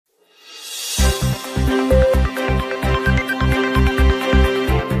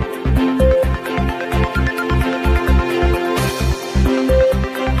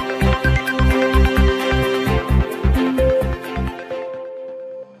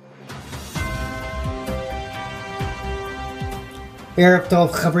Erev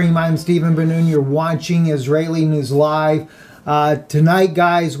Tov Chavrim, I'm Stephen Ben-Nun. You're watching Israeli News Live. Tonight,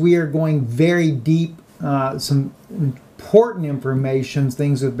 guys, we are going very deep. Some important information,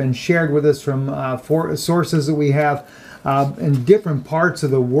 things that have been shared with us from sources that we have in different parts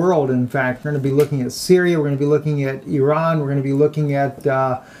of the world. In fact, we're going to be looking at Syria. We're going to be looking at Iran. We're going to be looking at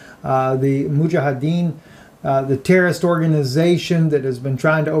the Mujahideen, the terrorist organization that has been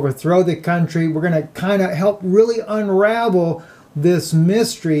trying to overthrow the country. We're going to kind of help really unravel this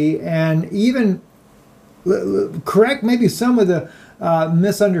mystery and even correct maybe some of the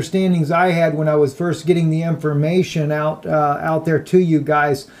misunderstandings I had when I was first getting the information out there to you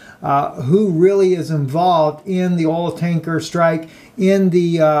guys. Who really is involved in the oil tanker strike, in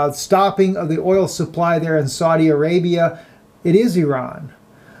the stopping of the oil supply there in Saudi Arabia? It is Iran.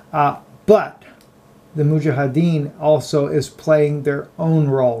 But the Mujahideen also is playing their own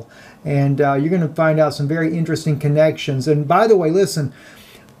role. And you're going to find out some very interesting connections. And by the way, listen,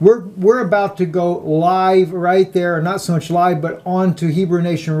 we're about to go live right there, not so much live, but on to Hebrew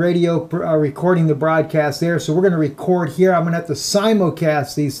Nation Radio, recording the broadcast there. So we're going to record here. I'm going to have to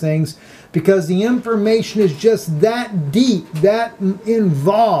simulcast these things because the information is just that deep, that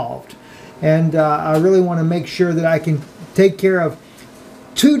involved. And I really want to make sure that I can take care of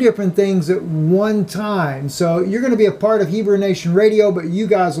two different things at one time. So you're going to be a part of Hebrew Nation Radio, but you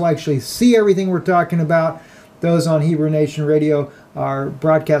guys will actually see everything we're talking about. Those on Hebrew Nation Radio, our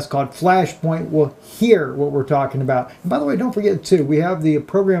broadcast called Flashpoint, will hear what we're talking about. And by the way, don't forget too, we have the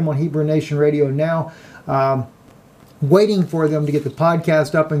program on Hebrew Nation Radio now, waiting for them to get the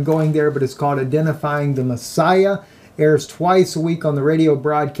podcast up and going there, but it's called Identifying the Messiah. Airs twice a week on the radio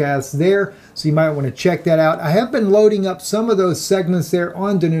broadcast there, so you might want to check that out. I have been loading up some of those segments there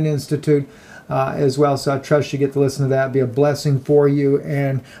on Danun Institute as well, so I trust you get to listen to that. It'll be a blessing for you,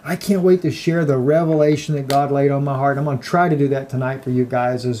 and I can't wait to share the revelation that God laid on my heart. I'm going to try to do that tonight for you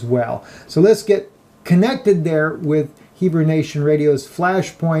guys as well. So let's get connected there with Hebrew Nation Radio's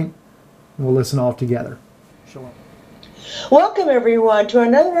Flashpoint, and we'll listen all together. Shalom. Welcome, everyone, to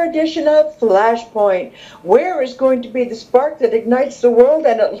another edition of Flashpoint. Where is going to be the spark that ignites the world?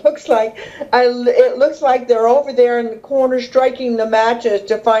 And it looks like they're over there in the corner striking the matches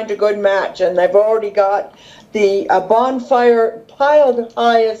to find a good match. And they've already got the bonfire piled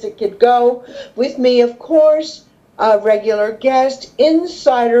high as it could go. With me, of course, a regular guest,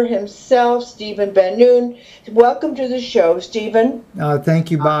 insider himself, Stephen Ben-Nun. Welcome to the show, Stephen. Thank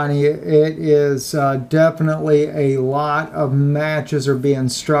you, Bonnie. It is definitely a lot of matches are being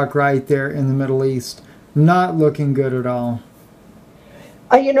struck right there in the Middle East. Not looking good at all.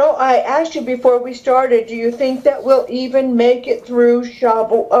 I asked you before we started, do you think that we'll even make it through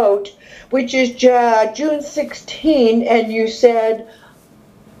Shavuot, which is June 16, and you said...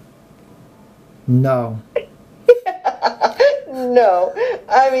 No. No,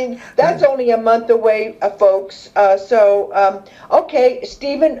 I mean, that's only a month away, folks. Okay,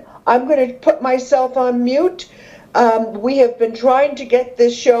 Stephen, I'm going to put myself on mute. We have been trying to get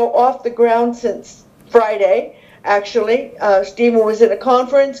this show off the ground since Friday, actually. Stephen was in a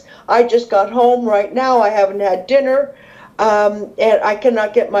conference. I just got home right now. I haven't had dinner, and I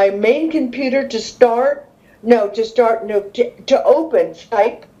cannot get my main computer to open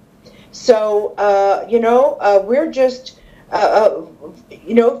Skype. So, we're just,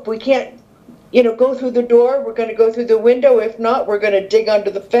 if we can't, go through the door, we're going to go through the window. If not, we're going to dig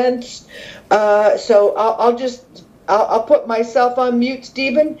under the fence. So I'll put myself on mute,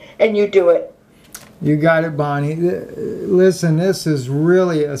 Stephen, and you do it. You got it, Bonnie. Listen, this is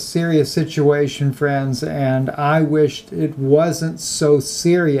really a serious situation, friends, and I wished it wasn't so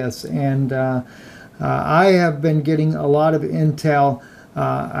serious. And I have been getting a lot of intel.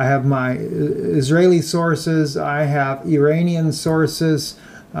 I have my Israeli sources, I have Iranian sources,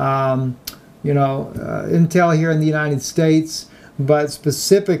 intel here in the United States, but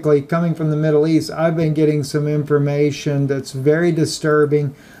specifically coming from the Middle East, I've been getting some information that's very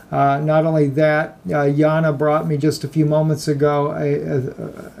disturbing. Not only that, Yana brought me just a few moments ago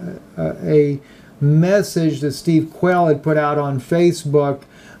a message that Steve Quayle had put out on Facebook.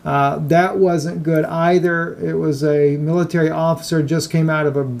 That wasn't good either. It was a military officer, just came out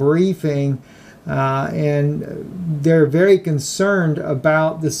of a briefing, and they're very concerned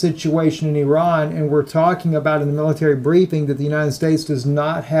about the situation in Iran, and we're talking about in the military briefing that the United States does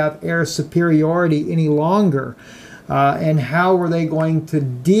not have air superiority any longer, and how are they going to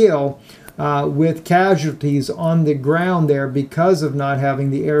deal with casualties on the ground there because of not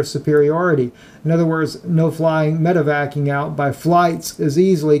having the air superiority. In other words, no flying medevacing out by flights as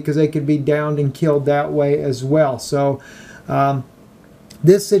easily because they could be downed and killed that way as well. So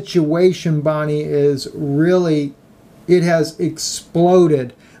this situation, Bonnie, is really it has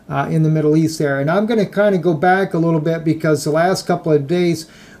exploded in the Middle East there. And I'm going to kind of go back a little bit because the last couple of days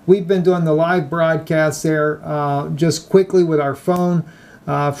we've been doing the live broadcast there just quickly with our phone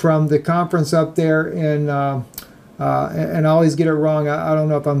from the conference up there in, and I always get it wrong. I don't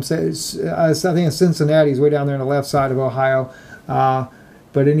know if I'm saying, I think it's Cincinnati, way down there on the left side of Ohio.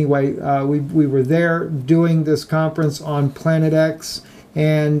 But anyway, we were there doing this conference on Planet X,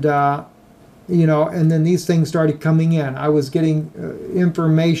 and you know, and then these things started coming in. I was getting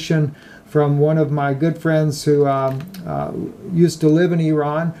information from one of my good friends who used to live in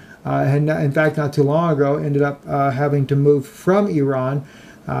Iran, and in fact not too long ago ended up having to move from Iran,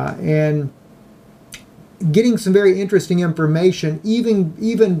 and getting some very interesting information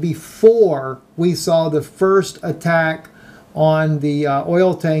even before we saw the first attack on the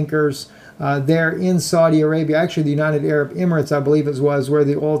oil tankers there in Saudi Arabia, actually the United Arab Emirates, I believe it was, where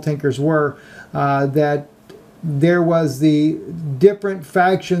the oil tankers were, that there was the different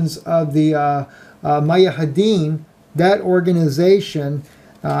factions of the Mujahideen, that organization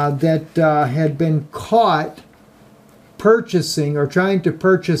that had been caught purchasing or trying to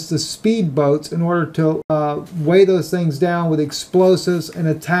purchase the speedboats in order to weigh those things down with explosives and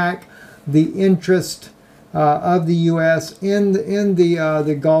attack the interest of the U.S. in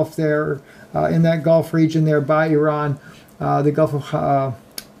the Gulf there, in that Gulf region there by Iran, the Gulf of.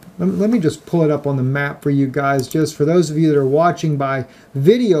 Let me just pull it up on the map for you guys, just for those of you that are watching by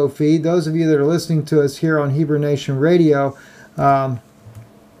video feed, those of you that are listening to us here on Hebrew Nation Radio.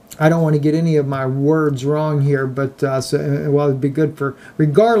 I don't want to get any of my words wrong here, but well, it'd be good for,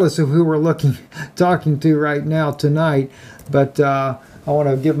 regardless of who we're talking to right now tonight. But I want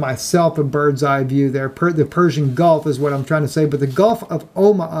to give myself a bird's eye view there. The Persian Gulf is what I'm trying to say, but the Gulf of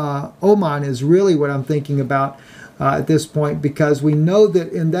Oman is really what I'm thinking about at this point, because we know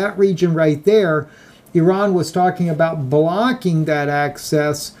that in that region right there, Iran was talking about blocking that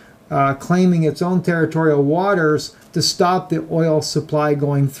access, claiming its own territorial waters to stop the oil supply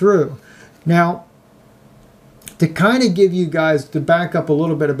going through. Now, to kind of give you guys, to back up a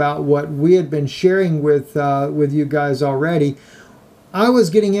little bit about what we had been sharing with you guys already, I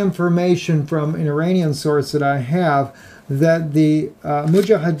was getting information from an Iranian source that I have that the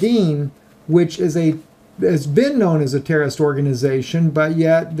Mujahideen, which has been known as a terrorist organization, but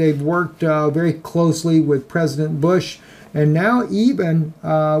yet they've worked very closely with President Bush and now even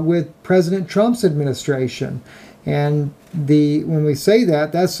with President Trump's administration. And when we say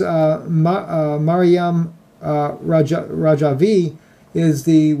that, that's Maryam Rajavi is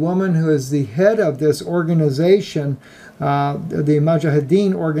the woman who is the head of this organization, the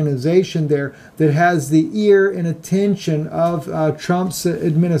Mujahideen organization there, that has the ear and attention of Trump's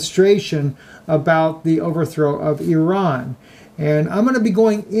administration about the overthrow of Iran. And I'm going to be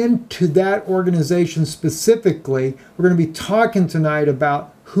going into that organization specifically. We're going to be talking tonight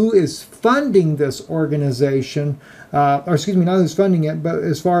about who is funding this organization, or excuse me, not who's funding it, but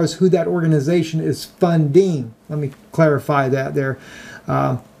as far as who that organization is funding. Let me clarify that there.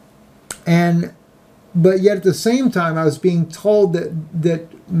 But yet at the same time, I was being told that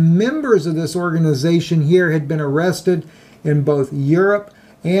members of this organization here had been arrested in both Europe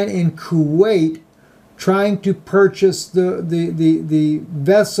and in Kuwait, trying to purchase the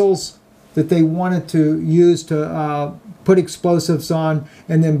vessels that they wanted to use to put explosives on,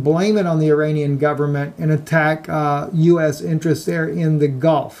 and then blame it on the Iranian government and attack U.S. interests there in the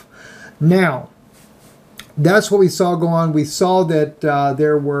Gulf. Now, that's what we saw go on. We saw that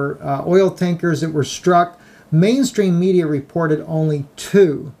there were oil tankers that were struck. Mainstream media reported only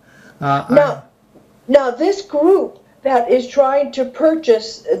 2. Now, this group that is trying to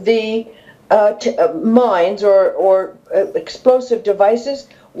purchase the mines or explosive devices,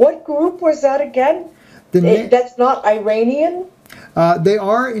 what group was that again? That's not Iranian? They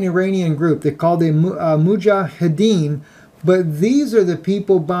are an Iranian group. They're called the Mujahideen, but these are the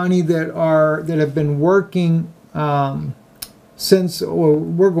people, Bonnie, that have been working since, well,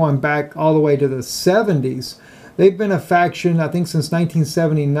 we're going back all the way to the 70s. They've been a faction, I think, since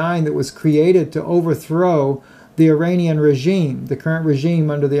 1979 that was created to overthrow the Iranian regime, the current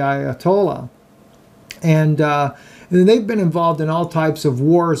regime under the Ayatollah. And they've been involved in all types of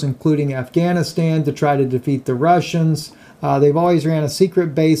wars, including Afghanistan, to try to defeat the Russians. They've always ran a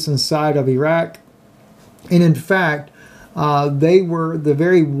secret base inside of Iraq. And in fact, they were the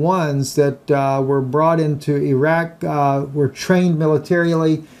very ones that were brought into Iraq, were trained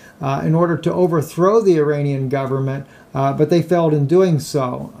militarily in order to overthrow the Iranian government, but they failed in doing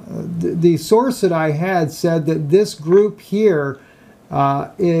so. The source that I had said that this group here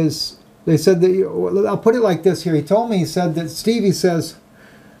is... They said that, I'll put it like this here. He told me, he said that, Steve, he says,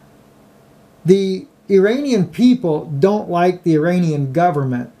 the Iranian people don't like the Iranian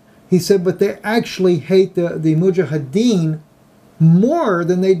government. He said, but they actually hate the Mujahideen more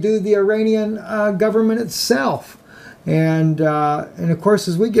than they do the Iranian government itself. And of course,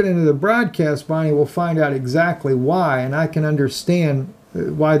 as we get into the broadcast, Bonnie, we'll find out exactly why, and I can understand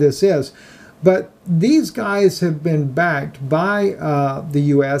why this is. But these guys have been backed by the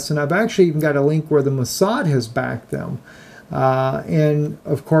U.S., and I've actually even got a link where the Mossad has backed them. And,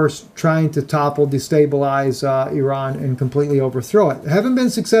 of course, trying to topple, destabilize Iran and completely overthrow it. They haven't been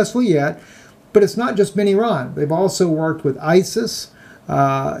successful yet, but it's not just been Iran. They've also worked with ISIS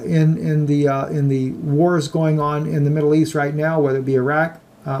in the wars going on in the Middle East right now, whether it be Iraq,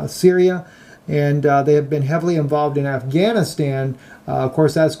 Syria, and they have been heavily involved in Afghanistan. Of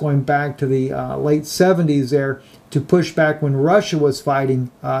course, that's going back to the late 70s there, to push back when Russia was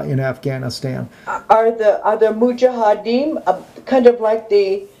fighting in Afghanistan. Are the Mujahideen kind of like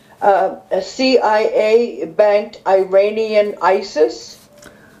the CIA-backed Iranian ISIS?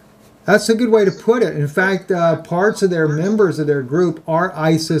 That's a good way to put it. In fact, parts of their members of their group are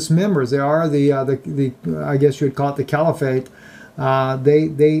ISIS members. They are the I guess you would call it the caliphate.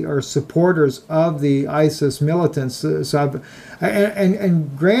 They are supporters of the ISIS militants. So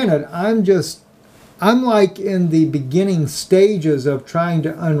and granted, I'm like in the beginning stages of trying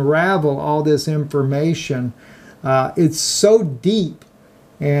to unravel all this information. It's so deep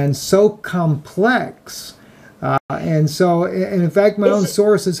and so complex. And in fact, my own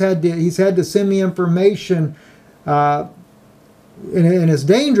source he's had to send me information, and it's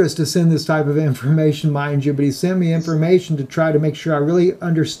dangerous to send this type of information, mind you, but he sent me information to try to make sure I really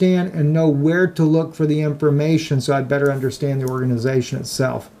understand and know where to look for the information so I'd better understand the organization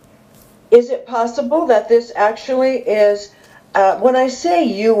itself. Is it possible that this actually is, when I say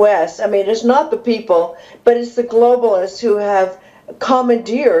U.S., I mean, it's not the people, but it's the globalists who have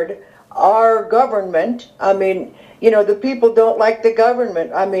commandeered our government? I mean, you know, the people don't like the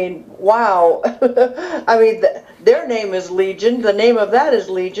government. I mean, wow. I mean, their name is Legion. The name of that is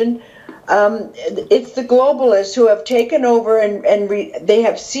Legion. It's the globalists who have taken over and they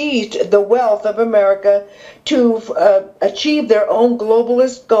have seized the wealth of America to achieve their own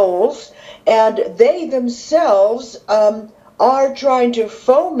globalist goals. And they themselves are trying to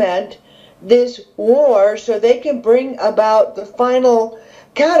foment this war so they can bring about the final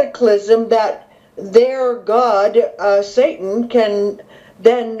cataclysm that their god, Satan, can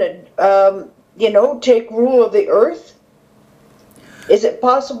then, take rule of the earth? Is it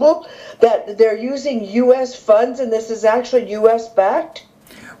possible that they're using U.S. funds and this is actually U.S. backed?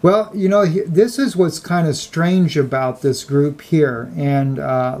 Well, you know, this is what's kind of strange about this group here. And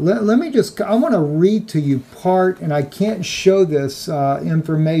let me I want to read to you part, and I can't show this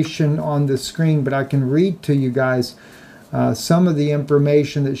information on the screen, but I can read to you guys some of the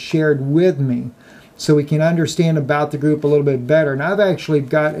information that's shared with me so we can understand about the group a little bit better. And I've actually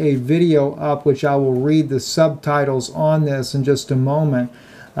got a video up which I will read the subtitles on this in just a moment.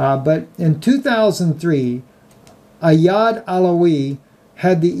 But in 2003, Ayad Alawi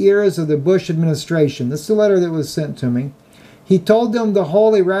had the ears of the Bush administration. This is the letter that was sent to me. He told them the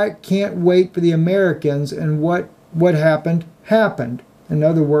whole Iraq can't wait for the Americans, and what happened, happened. In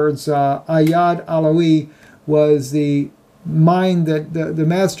other words, Ayad Alawi was the mind that the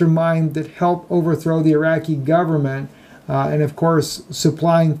mastermind that helped overthrow the Iraqi government, and of course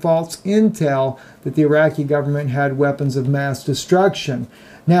supplying false intel that the Iraqi government had weapons of mass destruction.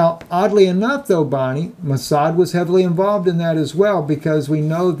 Now, oddly enough, though, Bonnie, Mossad was heavily involved in that as well, because we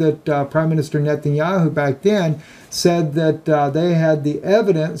know that Prime Minister Netanyahu back then said that they had the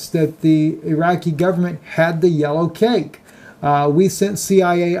evidence that the Iraqi government had the yellow cake. We sent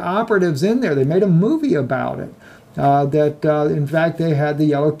CIA operatives in there. They made a movie about it. In fact, they had the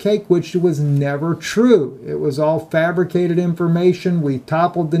yellow cake, which was never true. It was all fabricated information. We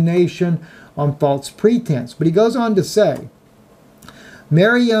toppled the nation on false pretense. But he goes on to say,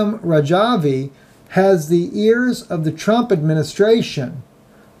 Maryam Rajavi has the ears of the Trump administration.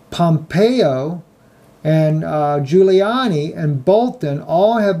 Pompeo and Giuliani and Bolton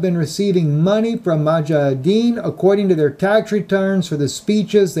all have been receiving money from Mujahideen according to their tax returns for the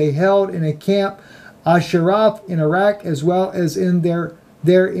speeches they held in a camp Ashraf in Iraq, as well as in there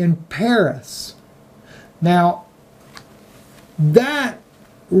in Paris. Now, that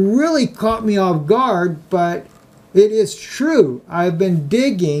really caught me off guard, but it is true. I've been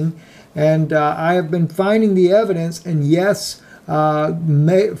digging, and I have been finding the evidence, and yes,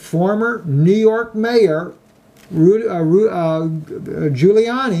 former New York Mayor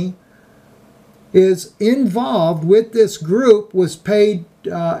Giuliani is involved with this group, was paid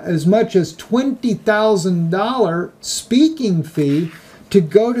as much as $20,000 speaking fee to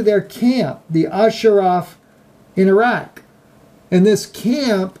go to their camp, the Ashraf in Iraq. And this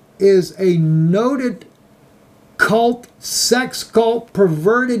camp is a noted cult, sex cult,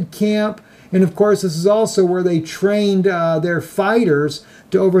 perverted camp. And of course, this is also where they trained their fighters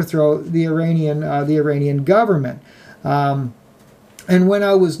to overthrow the Iranian government. And when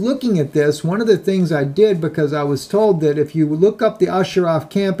I was looking at this, one of the things I did, because I was told that if you look up the Ashraf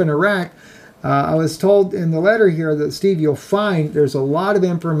camp in Iraq, I was told in the letter here that, Steve, you'll find there's a lot of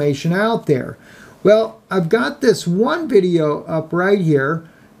information out there. Well, I've got this one video up right here,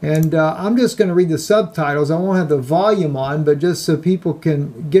 and I'm just going to read the subtitles. I won't have the volume on, but just so people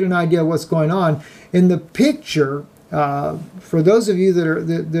can get an idea of what's going on. In the picture, for those of you that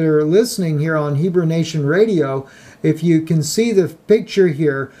are listening here on Hebrew Nation Radio, if you can see the picture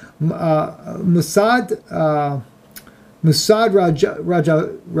here, Mossad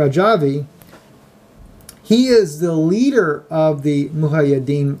Rajavi, he is the leader of the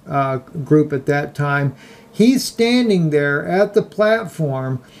Mujahideen group at that time. He's standing there at the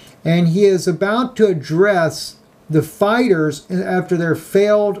platform, and he is about to address the fighters after their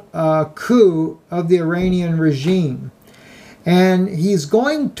failed coup of the Iranian regime. And he's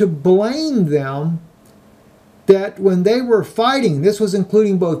going to blame them that when they were fighting, this was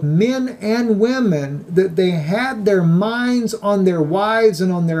including both men and women, that they had their minds on their wives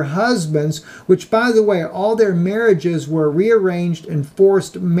and on their husbands, which, by the way, all their marriages were rearranged and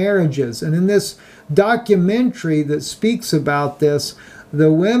forced marriages. And in this documentary that speaks about this,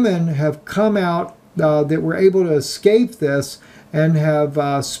 the women have come out that were able to escape this and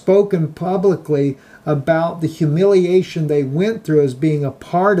have spoken publicly about the humiliation they went through as being a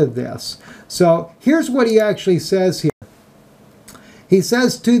part of this. So here's what he actually says here. He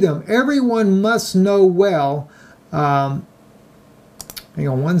says to them, everyone must know well, hang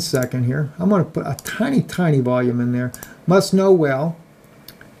on one second here. I'm going to put a tiny volume in there. Must know well.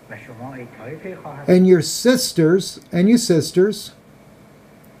 And your sisters,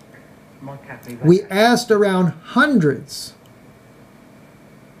 we asked around hundreds.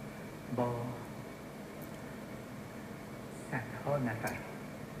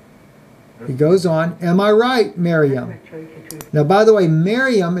 He goes on, am I right, Miriam? Now, by the way,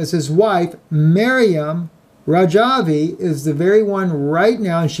 Miriam is his wife. Miriam Rajavi is the very one right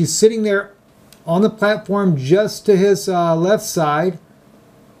now, and she's sitting there on the platform just to his left side.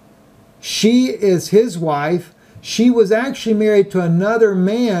 She is his wife. She was actually married to another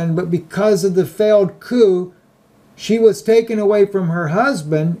man, but because of the failed coup, she was taken away from her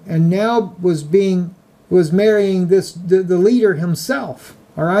husband and now was marrying the leader himself.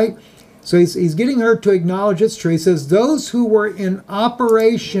 All right? So he's getting her to acknowledge it's true. He says, those who were in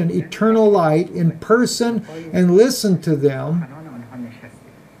Operation Eternal Light in person and listened to them.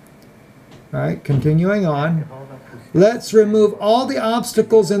 All right, continuing on. Let's remove all the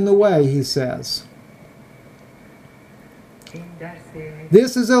obstacles in the way, he says.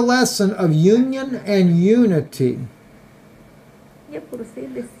 This is a lesson of union and unity.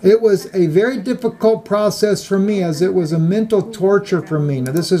 It was a very difficult process for me, as it was a mental torture for me.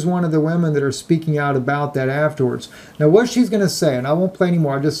 Now, this is one of the women that are speaking out about that afterwards. Now, what she's going to say, and I won't play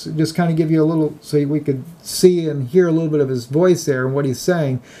anymore, I'll just kind of give you a little, so we could see and hear a little bit of his voice there and what he's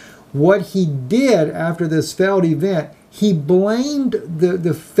saying. What he did after this failed event, he blamed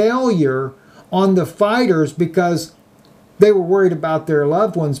the failure on the fighters because they were worried about their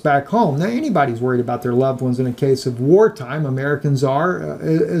loved ones back home. Now, anybody's worried about their loved ones in a case of wartime. Americans are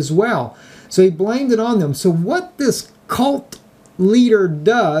as well. So he blamed it on them. So what this cult leader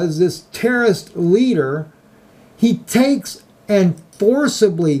does, this terrorist leader, he takes and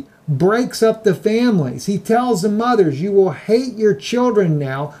forcibly breaks up the families. He tells the mothers, you will hate your children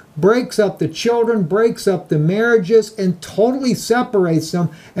now, breaks up the children, breaks up the marriages, and totally separates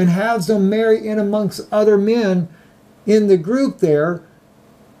them and has them marry in amongst other men in the group there,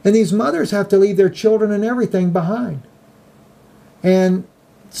 and these mothers have to leave their children and everything behind. And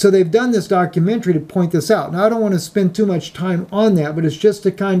so they've done this documentary to point this out. Now, I don't want to spend too much time on that, but it's just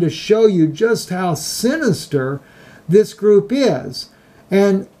to kind of show you just how sinister this group is.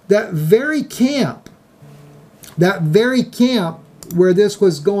 And that very camp where this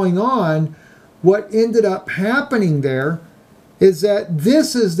was going on, what ended up happening there is that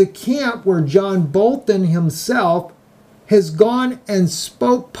this is the camp where John Bolton himself has gone and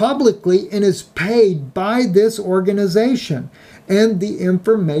spoke publicly and is paid by this organization. And the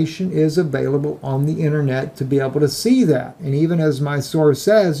information is available on the internet to be able to see that. And even as my source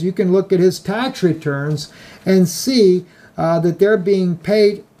says, you can look at his tax returns and see that they're being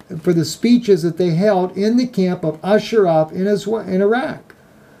paid for the speeches that they held in the camp of Ashraf in Iraq.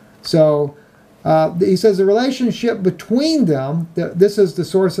 So He says the relationship between them, this is the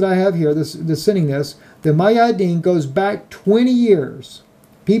source that I have here, this sending this, the Mujahideen goes back 20 years.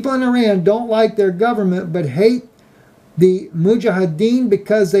 People in Iran don't like their government but hate the Mujahideen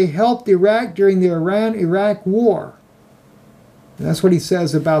because they helped Iraq during the Iran-Iraq war. And that's what he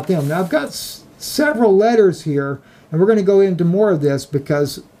says about them. Now I've got several letters here, and we're going to go into more of this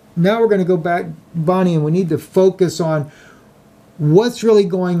because now we're going to go back, Bonnie, and we need to focus on what's really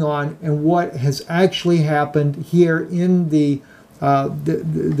going on and what has actually happened here in the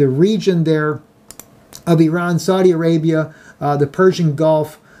region there of Iran, Saudi Arabia, the Persian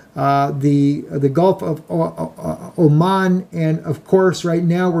Gulf, the Gulf of Oman, and of course right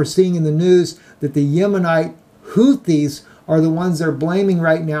now we're seeing in the news that the Yemenite Houthis are the ones they're blaming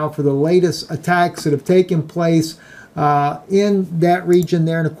right now for the latest attacks that have taken place in that region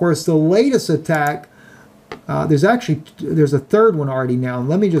there. And of course the latest attack, there's a third one already now. And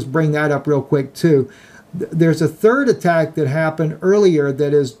let me just bring that up real quick too. There's a third attack that happened earlier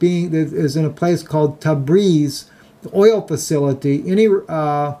that is in a place called Tabriz, the oil facility.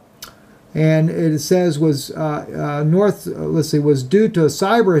 And it says was due to a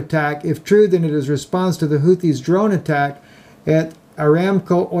cyber attack. If true, then it is response to the Houthis' drone attack at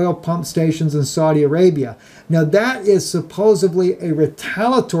Aramco oil pump stations in Saudi Arabia. Now that is supposedly a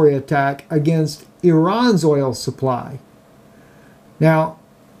retaliatory attack against Iran's oil supply. Now,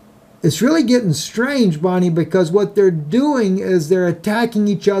 it's really getting strange, Bonnie, because what they're doing is they're attacking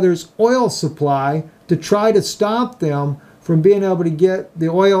each other's oil supply to try to stop them from being able to get the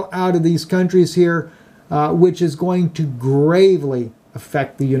oil out of these countries here, which is going to gravely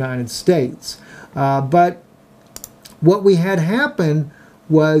affect the United States. But what we had happen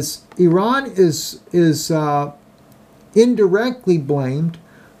was Iran is indirectly blamed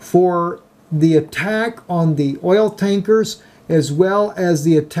for the attack on the oil tankers, as well as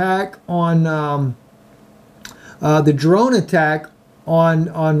the attack on the drone attack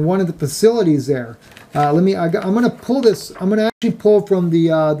on one of the facilities there. I'm going to pull this. I'm going to actually pull from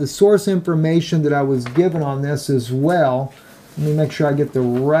the source information that I was given on this as well. Let me make sure I get the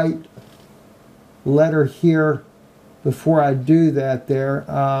right letter here before I do that there.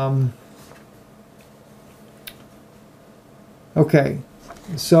 Okay,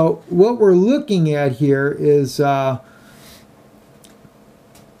 so what we're looking at here is now,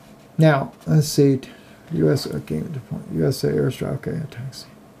 let's see, USA airstrike, okay, attacks.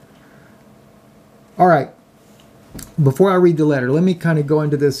 All right, before I read the letter, let me kind of go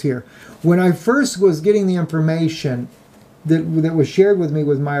into this here. When I first was getting the information that was shared with me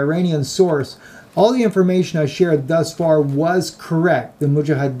with my Iranian source, all the information I shared thus far was correct. The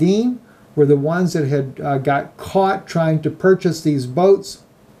Mujahideen were the ones that had got caught trying to purchase these boats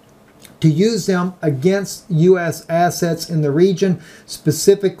to use them against U.S. assets in the region.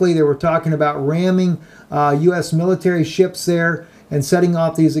 Specifically, they were talking about ramming U.S. military ships there and setting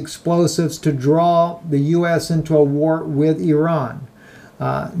off these explosives to draw the U.S. into a war with Iran.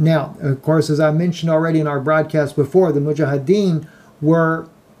 Now, of course, as I mentioned already in our broadcast before, the Mujahideen were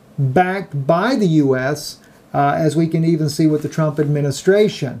backed by the U.S., as we can even see with the Trump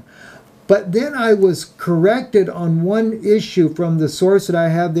administration. But then I was corrected on one issue from the source that I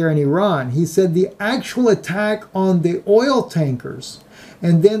have there in Iran. He said the actual attack on the oil tankers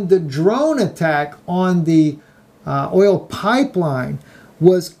and then the drone attack on the oil pipeline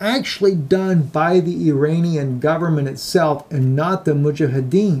was actually done by the Iranian government itself and not the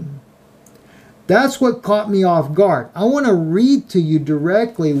Mujahideen. That's what caught me off guard. I want to read to you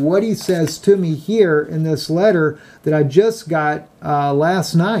directly what he says to me here in this letter that I just got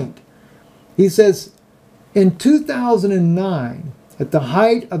last night. He says, in 2009, at the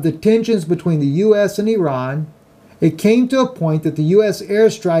height of the tensions between the U.S. and Iran, it came to a point that the U.S.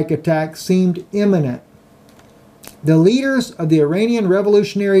 airstrike attack seemed imminent. The leaders of the Iranian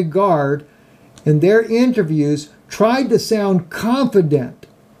Revolutionary Guard, in their interviews, tried to sound confident,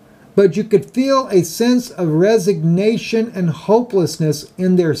 but you could feel a sense of resignation and hopelessness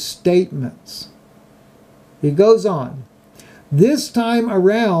in their statements. He goes on, this time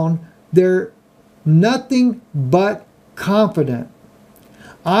around, they're nothing but confident.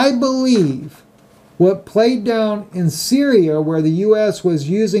 I believe what played down in Syria, where the U.S. was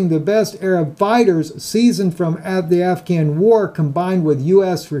using the best Arab fighters seasoned from the Afghan war, combined with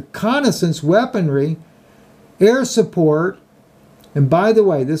U.S. reconnaissance weaponry, air support, and by the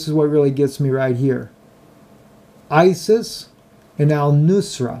way, this is what really gets me right here, ISIS and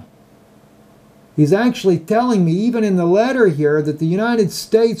al-Nusra. He's actually telling me, even in the letter here, that the United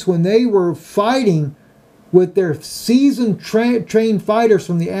States, when they were fighting with their seasoned trained fighters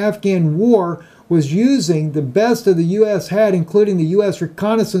from the Afghan war, was using the best of the U.S. had, including the U.S.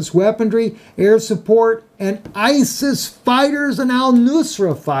 reconnaissance weaponry, air support, and ISIS fighters and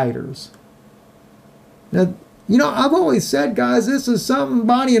al-Nusra fighters. Now, you know, I've always said, guys, this is something,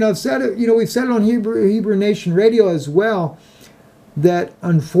 Bonnie, and I've said it, you know, we've said it on Hebrew Nation Radio as well, that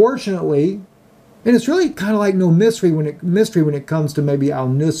unfortunately, and it's really kind of like no mystery when it comes to maybe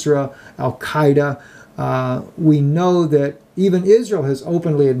al-Nusra, al-Qaeda. We know that even Israel has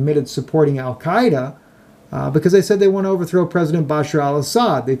openly admitted supporting al-Qaeda because they said they want to overthrow President Bashar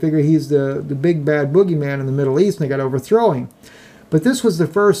al-Assad. They figure he's the big bad boogeyman in the Middle East and they got to overthrow him. But this was the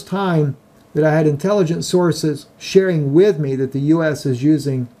first time that I had intelligence sources sharing with me that the U.S. is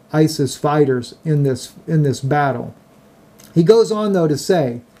using ISIS fighters in this battle. He goes on, though, to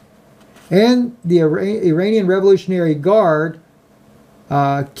say, and the Iranian Revolutionary Guard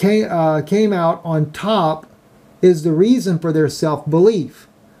came out on top is the reason for their self-belief.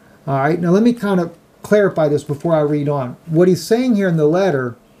 All right, now let me kind of clarify this before I read on. What he's saying here in the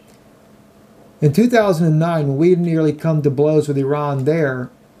letter, in 2009, when we nearly come to blows with Iran there,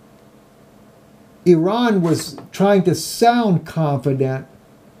 Iran was trying to sound confident,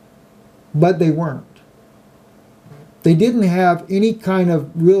 but they weren't. They didn't have any kind of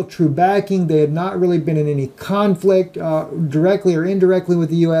real true backing. They had not really been in any conflict, directly or indirectly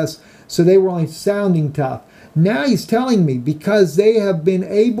with the U.S., so they were only sounding tough. Now he's telling me, because they have been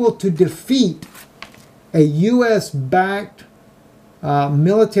able to defeat a U.S.-backed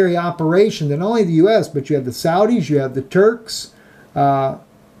military operation, that not only the U.S., but you have the Saudis, you have the Turks,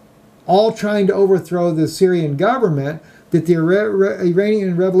 all trying to overthrow the Syrian government, that the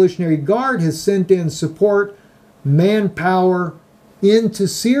Iranian Revolutionary Guard has sent in support, manpower into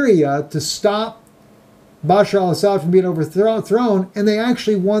Syria to stop Bashar al-Assad from being overthrown, and they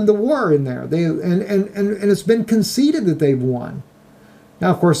actually won the war in there. And it's been conceded that they've won. Now,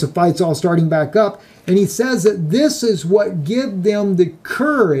 of course, the fight's all starting back up, and he says that this is what gives them the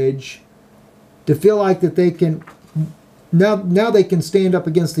courage to feel like that they can now they can stand up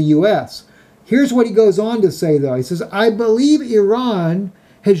against the U.S. Here's what he goes on to say, though. He says, I believe Iran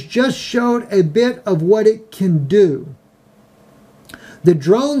has just showed a bit of what it can do. The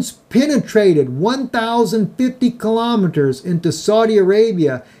drones penetrated 1,050 kilometers into Saudi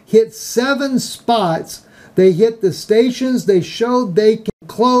Arabia, hit 7 spots. They hit the stations. They showed they can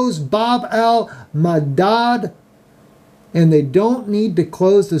close Bab al-Madad, and they don't need to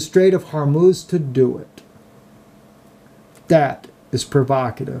close the Strait of Hormuz to do it. That is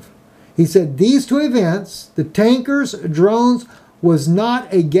provocative. He said these 2 events, the tankers, drones, was not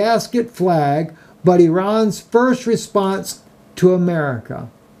a gasket flag, but Iran's first response to America.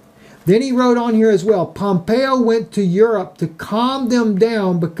 Then he wrote on here as well, Pompeo went to Europe to calm them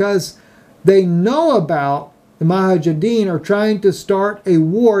down because they know about the Mujahideen are trying to start a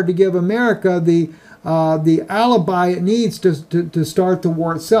war to give America the alibi it needs to start the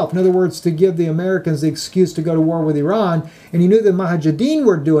war itself. In other words, to give the Americans the excuse to go to war with Iran. And he knew the Mujahideen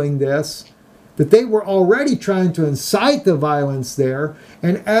were doing this, that they were already trying to incite the violence there.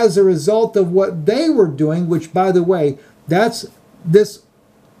 And as a result of what they were doing, which, by the way, that's this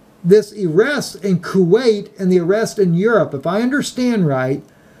arrest in Kuwait and the arrest in Europe, if I understand right,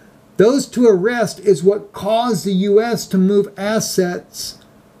 those 2 arrests is what caused the U.S. to move assets,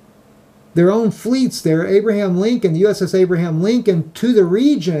 their own fleets there, Abraham Lincoln, the USS Abraham Lincoln, to the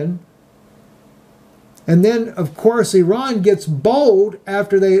region. And then, of course, Iran gets bold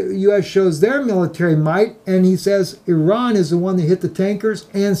after the U.S. shows their military might, and he says Iran is the one that hit the tankers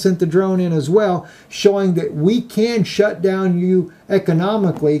and sent the drone in as well, showing that we can shut down you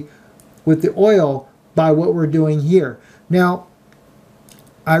economically with the oil by what we're doing here. Now,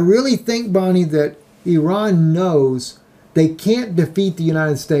 I really think, Bonnie, that Iran knows they can't defeat the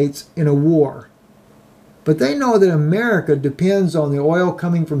United States in a war. But they know that America depends on the oil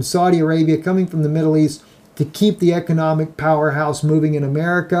coming from Saudi Arabia, coming from the Middle East, to keep the economic powerhouse moving in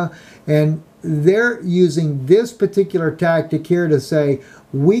America. And they're using this particular tactic here to say,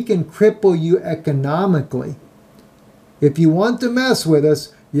 we can cripple you economically. If you want to mess with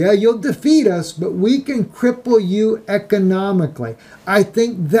us, yeah, you'll defeat us, but we can cripple you economically. I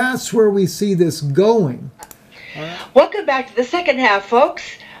think that's where we see this going. Welcome back to the second half,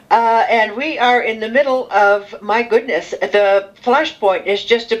 folks. And we are in the middle of, my goodness, the flashpoint is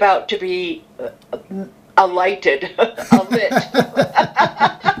just about to be alighted, lit.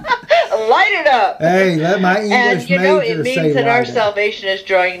 Light it up. Hey, let my English and, you know, major it means say that our light it. salvation is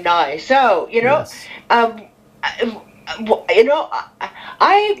drawing nigh. So, you know, Yes.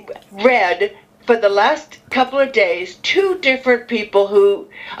 I read for the last couple of days, two different people who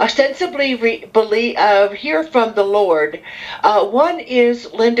ostensibly hear from the Lord. One is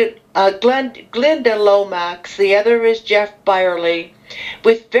Glenda Lomax. The other is Jeff Byerly,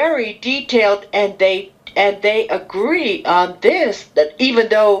 with very detailed, and they agree on this, that even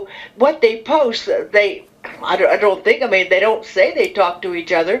though what they post, I don't think, I mean, they don't say they talk to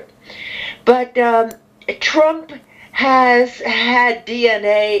each other, but Trump has had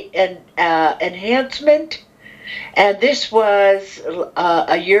DNA enhancement, and this was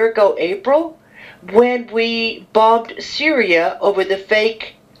a year ago, April, when we bombed Syria over the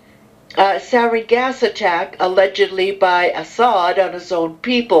fake sarin gas attack allegedly by Assad on his own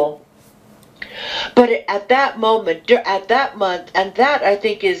people. But at that moment, at that month, and that I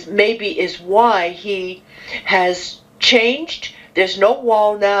think is why he has changed. There's no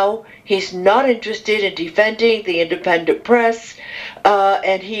wall now. He's not interested in defending the independent press,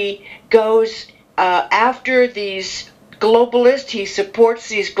 and he goes after these globalists. He supports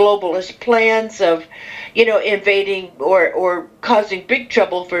these globalist plans of, invading or causing big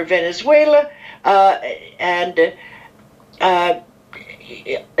trouble for Venezuela, and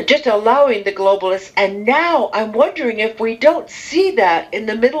just allowing the globalists. And now I'm wondering if we don't see that in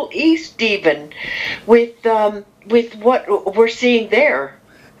the Middle East, even with what we're seeing there.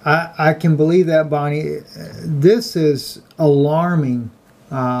 I can believe that, Bonnie. This is alarming.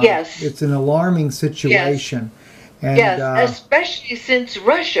 Yes. It's an alarming situation. Yes, And, yes, especially since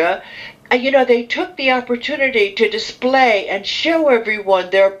Russia, they took the opportunity to display and show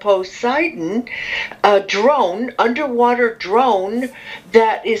everyone their Poseidon drone, underwater drone,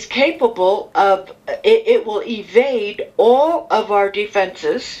 that is capable of, it will evade all of our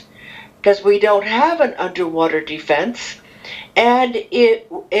defenses, because we don't have an underwater defense, and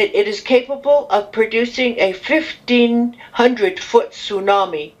it is capable of producing a 1,500-foot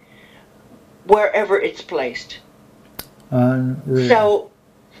tsunami wherever it's placed. Unreal. So,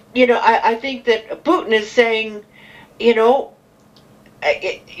 I think that Putin is saying, and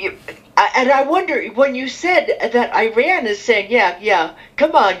I wonder, when you said that Iran is saying, yeah,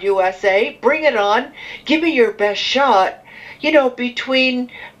 come on, USA, bring it on, give me your best shot,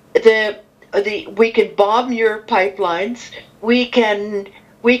 between we can bomb your pipelines, we can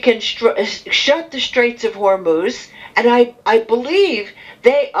shut the Straits of Hormuz, and I believe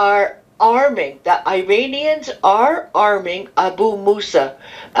they are arming, the Iranians are arming Abu Musa,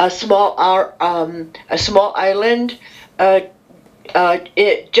 a small island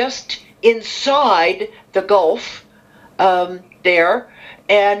just inside the Gulf there,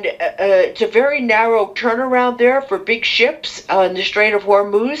 and it's a very narrow turnaround there for big ships in the Strait of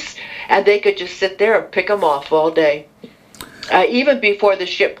Hormuz, and they could just sit there and pick them off all day, even before the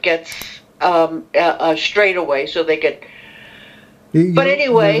ship gets straight away, so they could. But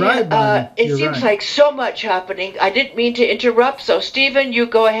anyway, it seems like so much happening. I didn't mean to interrupt, so Stephen, you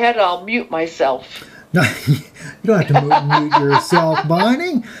go ahead. I'll mute myself. No, you don't have to mute yourself,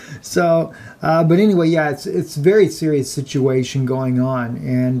 Bonnie. So, but anyway, yeah, it's a very serious situation going on,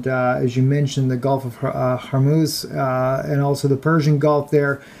 and as you mentioned, the Gulf of Hormuz and also the Persian Gulf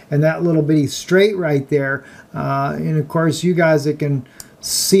there, and that little bitty strait right there, and of course, you guys that can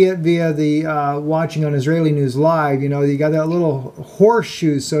see it via the watching on Israeli News Live, you got that little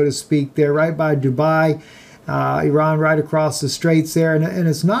horseshoe, so to speak, there right by Dubai, Iran, right across the straits there, and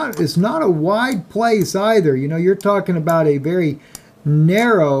it's not a wide place either. You're talking about a very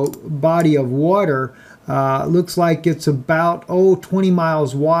narrow body of water. Looks like it's about 20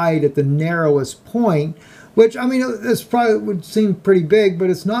 miles wide at the narrowest point, which, I mean, this probably would seem pretty big,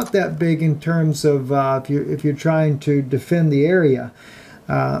 but it's not that big in terms of if you're trying to defend the area.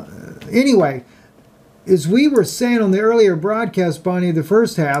 Anyway, as we were saying on the earlier broadcast, Bonnie, the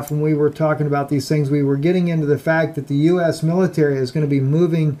first half, when we were talking about these things, we were getting into the fact that the U.S. military is going to be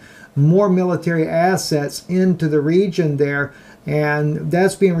moving more military assets into the region there, and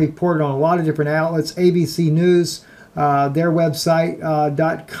that's being reported on a lot of different outlets. ABC News, their website,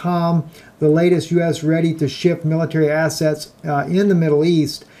 .com, the latest U.S. ready to ship military assets in the Middle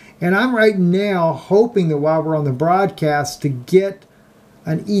East. And I'm right now hoping that while we're on the broadcast to get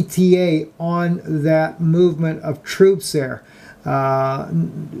an ETA on that movement of troops there.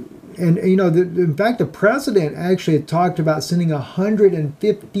 In fact, the president actually had talked about sending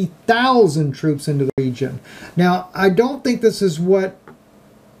 150,000 troops into the region. Now, I don't think this is what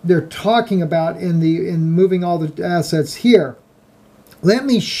they're talking about in moving all the assets here. Let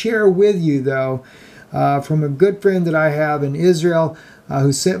me share with you, though, from a good friend that I have in Israel,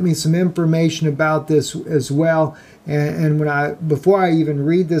 who sent me some information about this as well. And before I even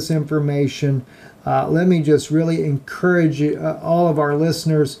read this information, let me just really encourage all of our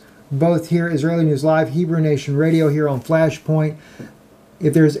listeners both here, Israeli News Live, Hebrew Nation Radio here on Flashpoint.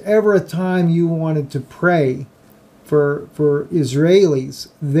 If there's ever a time you wanted to pray for Israelis,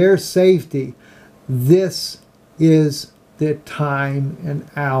 their safety, this is the time and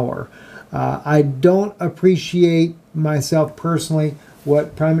hour. I don't appreciate myself personally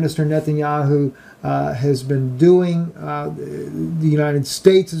what Prime Minister Netanyahu has been doing, the United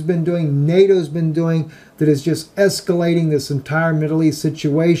States has been doing, NATO's been doing, that is just escalating this entire Middle East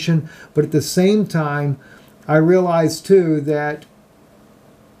situation. But at the same time, I realize too that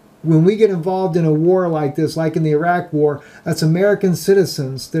when we get involved in a war like this, like in the Iraq War, that's American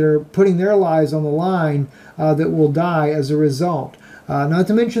citizens that are putting their lives on the line that will die as a result. Not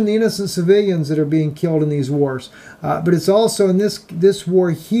to mention the innocent civilians that are being killed in these wars. But it's also in this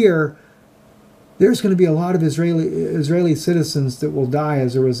war here, there's going to be a lot of Israeli citizens that will die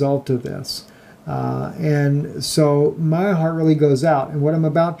as a result of this. And so my heart really goes out. And what I'm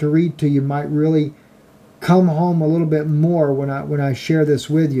about to read to you might really come home a little bit more when I share this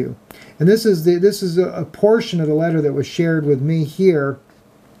with you. And this is a portion of the letter that was shared with me here.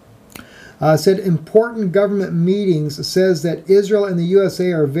 Said important government meetings says that Israel and the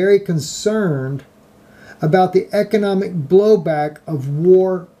USA are very concerned about the economic blowback of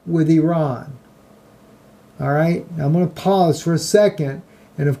war with Iran. All right, now I'm going to pause for a second.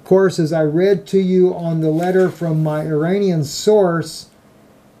 And of course, as I read to you on the letter from my Iranian source,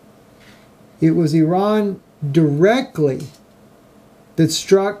 it was Iran directly that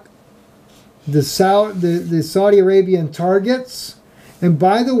struck the Saudi Arabian targets. And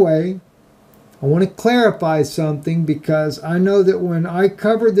by the way, I want to clarify something, because I know that when I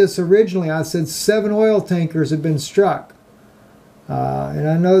covered this originally, I said 7 oil tankers had been struck. And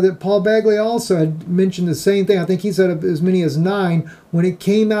I know that Paul Bagley also had mentioned the same thing. I think he said as many as 9. When it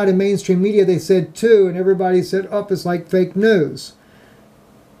came out in mainstream media, they said 2, and everybody said, oh, it's like fake news.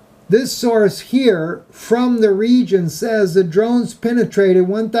 This source here from the region says the drones penetrated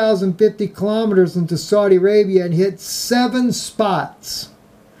 1,050 kilometers into Saudi Arabia and hit 7 spots.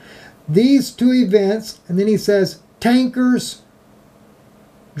 These 2 events, and then he says tankers,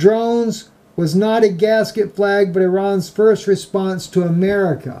 drones, was not a gasket flag, but Iran's first response to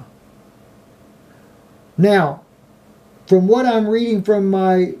America. Now, from what I'm reading from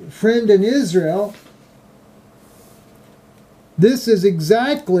my friend in Israel, this is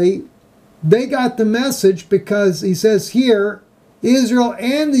exactly, they got the message, because he says here, Israel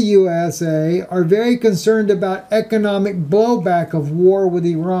and the USA are very concerned about economic blowback of war with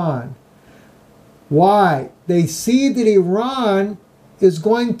Iran. Why? They see that Iran is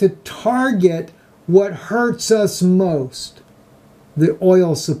going to target what hurts us most, the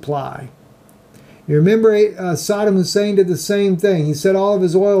oil supply. You remember Saddam Hussein did the same thing. He set all of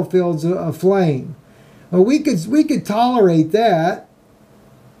his oil fields aflame. Well, we could tolerate that,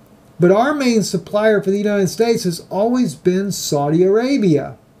 but our main supplier for the United States has always been Saudi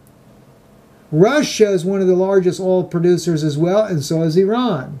Arabia. Russia is one of the largest oil producers as well, and so is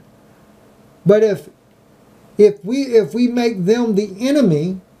Iran. But if we make them the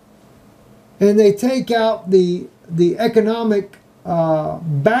enemy, and they take out the economic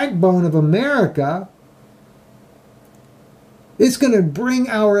backbone of America, it's going to bring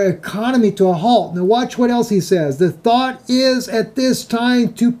our economy to a halt. Now watch what else he says. The thought is at this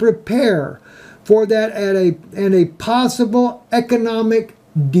time to prepare for that and a possible economic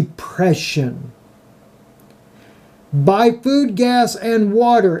depression. Buy food, gas, and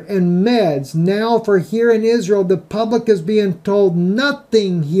water and meds. Now for here in Israel, the public is being told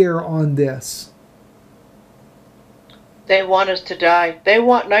nothing here on this. They want us to die. They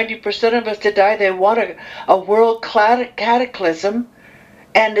want 90% of us to die. They want a world cataclysm.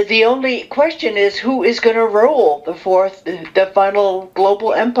 And the only question is, who is going to rule the final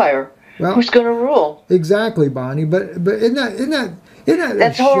global empire? Well, who's going to rule? Exactly, Bonnie. But isn't that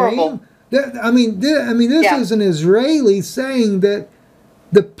that's a shame? horrible. This is an Israeli saying that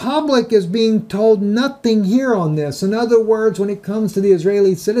the public is being told nothing here on this. In other words, when it comes to the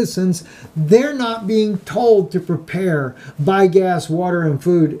Israeli citizens, they're not being told to prepare, buy gas, water, and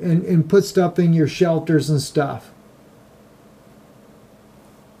food, and put stuff in your shelters and stuff.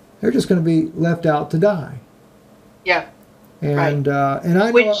 They're just going to be left out to die. Yeah. And right. And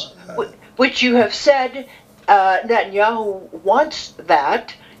I know, which you have said Netanyahu wants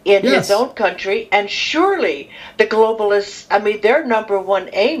that in his own country, and surely the globalists, I mean, their #1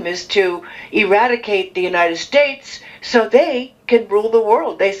 aim is to eradicate the United States so they can rule the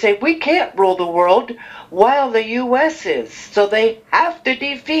world. They say we can't rule the world while the U.S. is, so they have to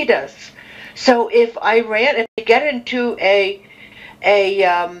defeat us. So if Iran, if they get into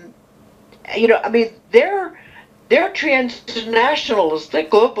they're transnationalists, they're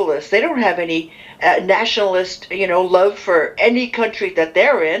globalists. They don't have any nationalist, love for any country that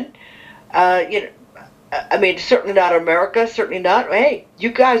they're in. You know, I mean, certainly not America, certainly not. Hey,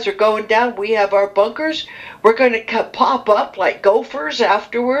 you guys are going down. We have our bunkers. We're going to pop up like gophers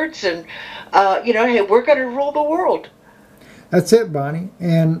afterwards, and hey, we're going to rule the world. That's it, Bonnie.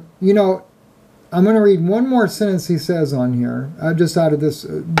 And I'm going to read one more sentence he says on here, just out of this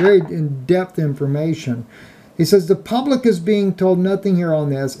very in-depth information. He says, the public is being told nothing here on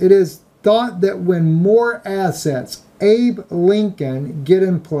this. It is thought that when more assets, Abe Lincoln, get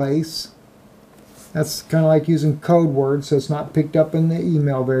in place, that's kind of like using code words, so it's not picked up in the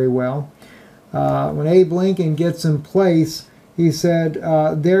email very well. When Abe Lincoln gets in place, he said,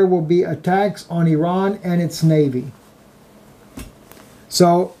 there will be attacks on Iran and its navy.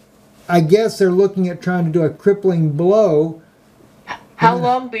 So I guess they're looking at trying to do a crippling blow. How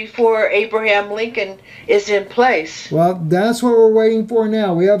long before Abraham Lincoln is in place? Well, that's what we're waiting for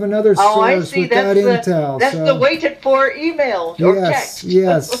now. We have another source with that intel. That's the waited for email or text.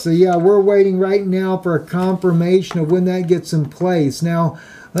 Yes. So yeah, we're waiting right now for a confirmation of when that gets in place. Now,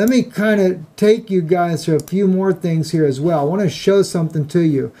 let me kind of take you guys through a few more things here as well. I want to show something to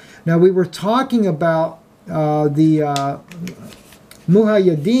you. Now, we were talking about the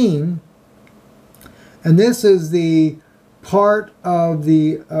Mujahideen, and this is the part of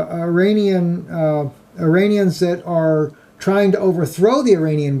the Iranians that are trying to overthrow the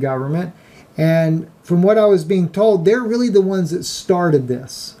Iranian government. And from what I was being told, they're really the ones that started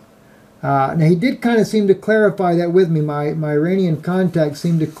this. Now, he did kind of seem to clarify that with me. My Iranian contact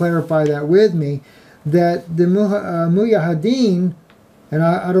seemed to clarify that with me, that the Mujahideen, and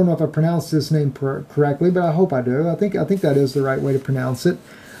I don't know if I pronounced this name correctly, but I hope I do. I think that is the right way to pronounce it.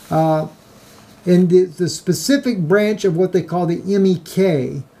 In the specific branch of what they call the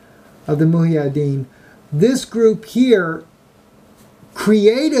MEK of the Mujahideen, this group here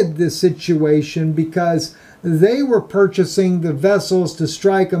created this situation because they were purchasing the vessels to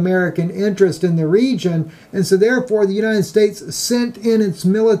strike American interest in the region, and so therefore the United States sent in its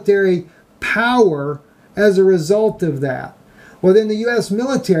military power as a result of that. Well, then the U.S.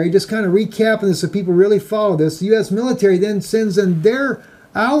 military, just kind of recapping this so people really follow this, the U.S. military then sends in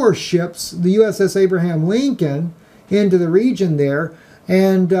our ships, the USS Abraham Lincoln, into the region there,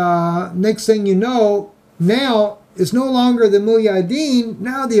 and next thing you know, now it's no longer the Mujahideen.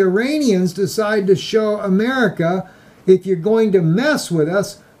 Now the Iranians decide to show America, if you're going to mess with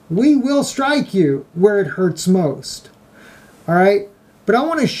us, we will strike you where it hurts most. All right? But I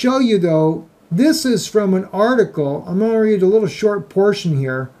want to show you, though, this is from an article. I'm going to read a little short portion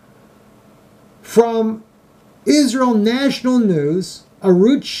here from Israel National News,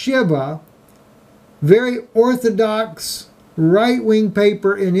 Arutz Sheva, very orthodox right-wing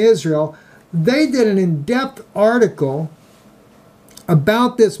paper in Israel. They did an in-depth article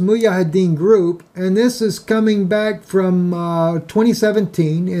about this Mujahideen group, and this is coming back from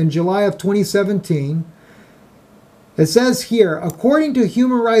 2017, in July of 2017. It says here, according to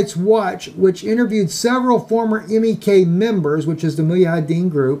Human Rights Watch, which interviewed several former MEK members, which is the Mujahideen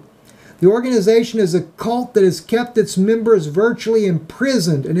group, the organization is a cult that has kept its members virtually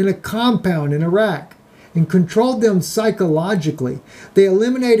imprisoned and in a compound in Iraq and controlled them psychologically. They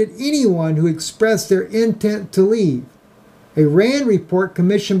eliminated anyone who expressed their intent to leave. A RAND report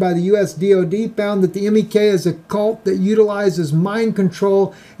commissioned by the U.S. DoD found that the MEK is a cult that utilizes mind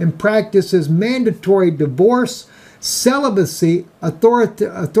control and practices mandatory divorce, celibacy,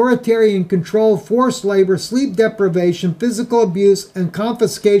 authoritarian control, forced labor, sleep deprivation, physical abuse, and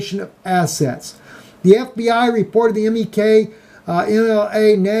confiscation of assets. The FBI reported the MEK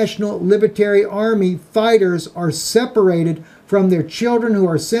NLA National Libertarian Army fighters are separated from their children who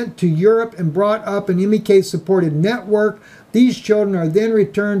are sent to Europe and brought up an MEK-supported network. These children are then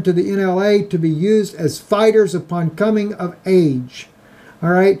returned to the NLA to be used as fighters upon coming of age. All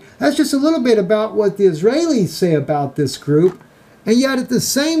right, that's just a little bit about what the Israelis say about this group. And yet at the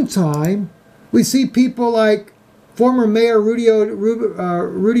same time, we see people like former Mayor Rudy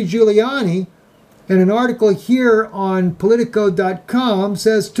Giuliani, in an article here on Politico.com,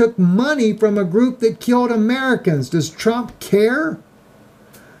 says took money from a group that killed Americans. Does Trump care?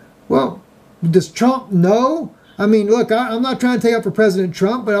 Well, does Trump know? I mean, look, I'm not trying to take up for President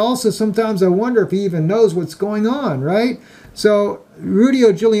Trump, but also sometimes I wonder if he even knows what's going on, right? So Rudy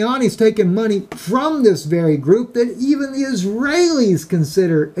Giuliani's taken money from this very group that even the Israelis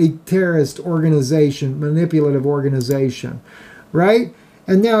consider a terrorist organization, manipulative organization, right?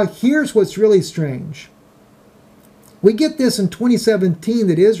 And now here's what's really strange. We get this in 2017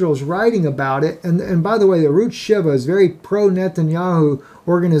 that Israel's writing about it. And by the way, the Arutz Shiva is very pro-Netanyahu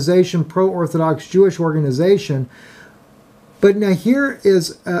organization, pro-Orthodox Jewish organization. But now here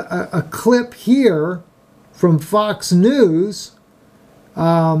is a clip here from Fox News.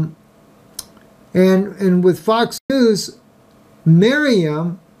 And with Fox News,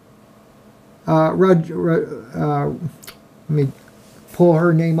 Miriam, let me pull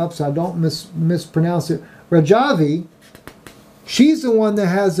her name up so I don't mispronounce it, Rajavi, she's the one that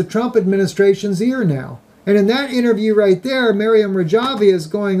has the Trump administration's ear now. And in that interview right there, Miriam Rajavi is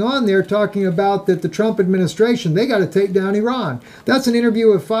going on there talking about that the Trump administration, they got to take down Iran. That's an interview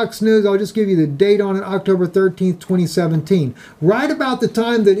with Fox News. I'll just give you the date on it, October 13th, 2017. Right about the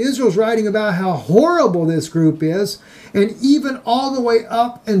time that Israel's writing about how horrible this group is, and even all the way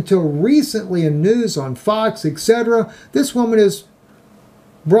up until recently in news on Fox, etc., this woman is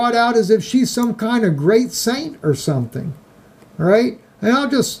brought out as if she's some kind of great saint or something. All right? And I'll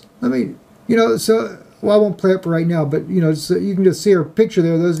just, let me, well, I won't play it for right now, but, so you can just see her picture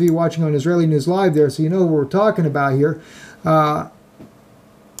there, those of you watching on Israeli News Live there, so you know what we're talking about here. And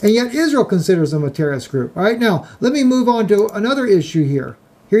yet Israel considers them a terrorist group. All right, now, let me move on to another issue here.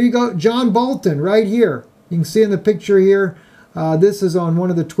 Here you go, John Bolton, right here. You can see in the picture here. This is on one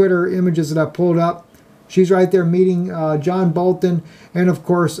of the Twitter images that I pulled up. She's right there meeting John Bolton and, of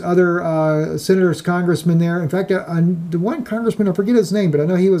course, other senators, congressmen there. In fact, the one congressman, I forget his name, but I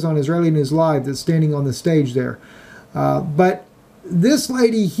know he was on Israeli News Live that's standing on the stage there. But this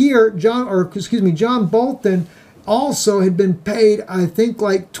lady here, John Bolton, also had been paid, I think,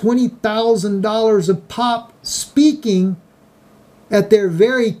 like $20,000 a pop speaking at their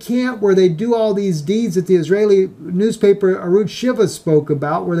very camp where they do all these deeds that the Israeli newspaper Arutz Shiva spoke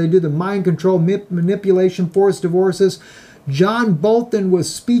about, where they do the mind control, manipulation, forced divorces. John Bolton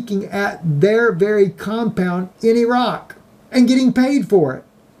was speaking at their very compound in Iraq and getting paid for it.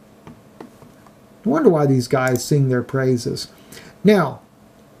 I wonder why these guys sing their praises. Now,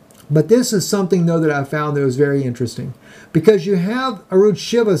 but this is something, though, that I found that was very interesting. Because you have Arutz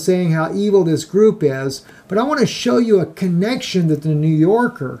Shiva saying how evil this group is, but I want to show you a connection that the New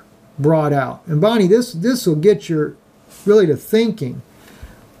Yorker brought out. And Bonnie, this will get you really to thinking.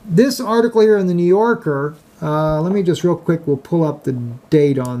 This article here in the New Yorker, let me just real quick, we'll pull up the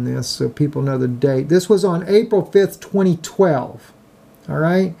date on this so people know the date. This was on April 5th, 2012. All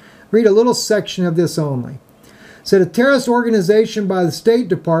right? Read a little section of this only. Said a terrorist organization by the State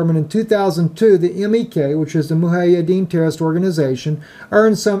Department in 2002, the MEK, which is the Mujahideen terrorist organization,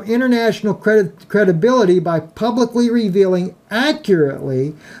 earned some international credibility by publicly revealing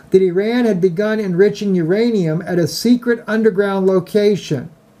accurately that Iran had begun enriching uranium at a secret underground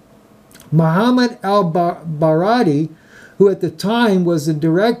location. Mohammed al-Baradi, who at the time was the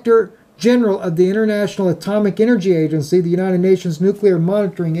Director General of the International Atomic Energy Agency, the United Nations Nuclear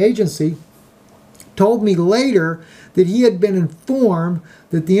Monitoring Agency, told me later that he had been informed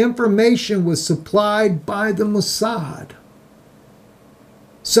that the information was supplied by the Mossad.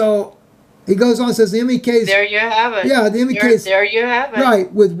 So he goes on and says the MEK's... There you have it. Yeah, the MEK's... There you have it.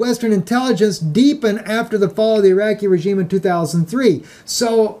 Right, with Western intelligence deepened after the fall of the Iraqi regime in 2003.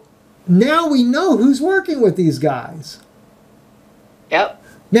 So now we know who's working with these guys. Yep.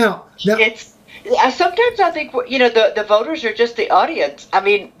 Now it's... Sometimes I think, the voters are just the audience. I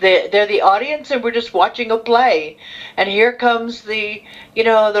mean, they're the audience and we're just watching a play. And here comes the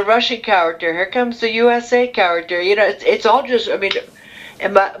Russian character. Here comes the USA character. It's all just, I mean,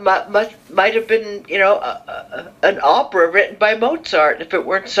 it might have been, an opera written by Mozart if it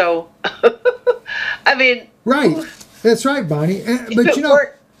weren't so, I mean. Right. That's right, Bonnie.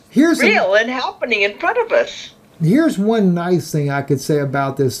 But, here's real and happening in front of us. Here's one nice thing I could say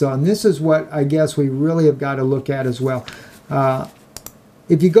about this, though, and this is what I guess we really have got to look at as well.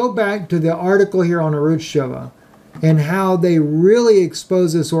 If you go back to the article here on Arutz Shiva and how they really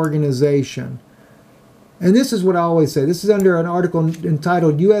expose this organization, and this is what I always say, this is under an article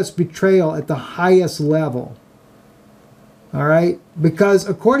entitled U.S. Betrayal at the Highest Level. All right? Because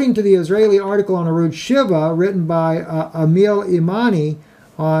according to the Israeli article on Arutz Shiva written by Emil Imani,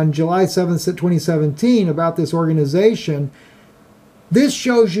 on July 7th, 2017, about this organization, this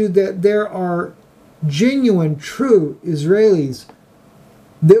shows you that there are genuine, true Israelis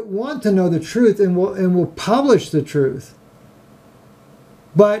that want to know the truth and will publish the truth.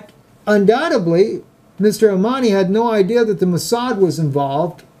 But undoubtedly, Mr. Imani had no idea that the Mossad was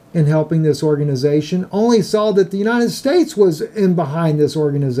involved in helping this organization, only saw that the United States was in behind this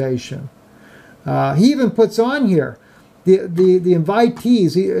organization. He even puts on here, the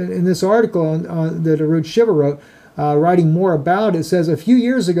invitees in this article that Arutz Shiva wrote, writing more about it, says, a few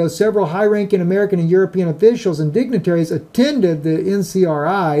years ago, several high-ranking American and European officials and dignitaries attended the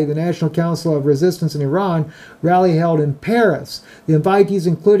NCRI, the National Council of Resistance in Iran, rally held in Paris. The invitees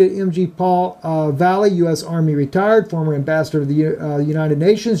included M.G. Paul Valley, U.S. Army retired, former ambassador to the United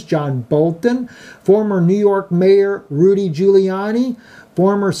Nations, John Bolton, former New York Mayor Rudy Giuliani,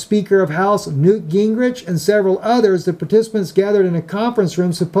 former Speaker of House Newt Gingrich, and several others. The participants gathered in a conference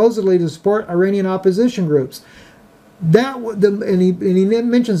room supposedly to support Iranian opposition groups. And he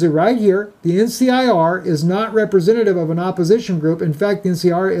mentions it right here. The NCIR is not representative of an opposition group. In fact, the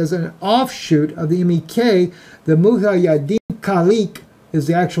NCIR is an offshoot of the MEK. The Mujahideen Khalik is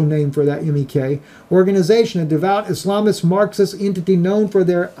the actual name for that MEK organization, a devout Islamist Marxist entity known for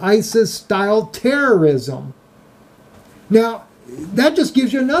their ISIS-style terrorism. Now, that just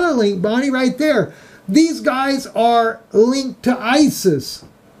gives you another link, Bonnie, right there. These guys are linked to ISIS.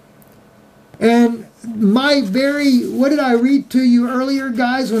 And what did I read to you earlier,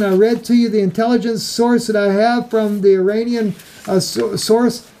 guys, when I read to you the intelligence source that I have from the Iranian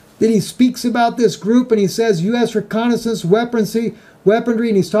source, that he speaks about this group, and he says U.S. reconnaissance weaponry,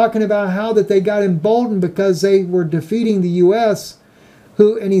 and he's talking about how that they got emboldened because they were defeating the U.S.,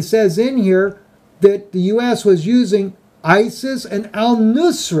 and he says in here that the U.S. was using ISIS and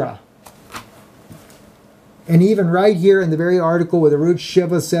al-Nusra. And even right here in the very article where the Arutz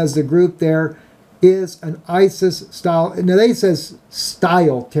Sheva says the group there is an ISIS-style, now they says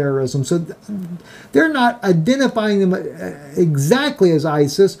style terrorism, so they're not identifying them exactly as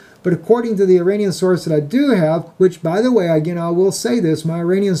ISIS, but according to the Iranian source that I do have, which, by the way, again, I will say this, my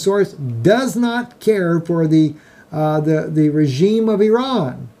Iranian source does not care for the regime of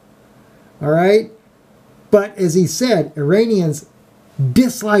Iran, all right? But as he said, Iranians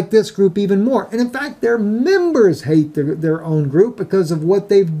dislike this group even more. And in fact, their members hate their own group because of what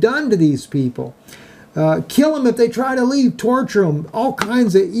they've done to these people. Kill them if they try to leave, torture them, all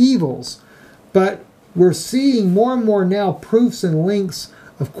kinds of evils. But we're seeing more and more now proofs and links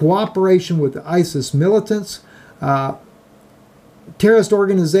of cooperation with the ISIS militants, terrorist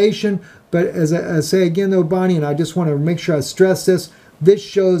organization. But as I say again, though, Bonnie, and I just want to make sure I stress this, this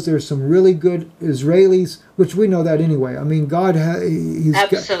shows there's some really good Israelis, which we know that anyway. I mean, God, he's got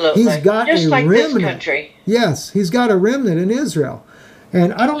just a like remnant. This country. Yes, he's got a remnant in Israel.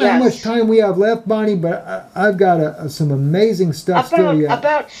 And I don't know how much time we have left, Bonnie, but I've got some amazing stuff still yet.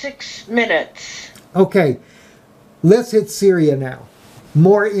 About 6 minutes. Okay, let's hit Syria now.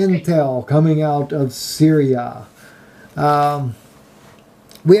 More intel coming out of Syria.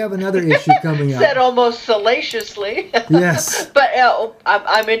 We have another issue coming up. Said almost salaciously. Yes. But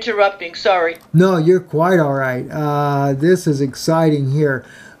I'm interrupting. Sorry. No, you're quite all right. This is exciting here.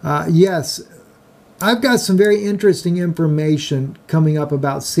 Yes, I've got some very interesting information coming up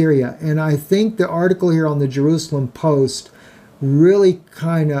about Syria. And I think the article here on the Jerusalem Post really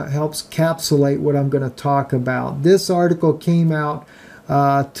kind of helps capsulate what I'm going to talk about. This article came out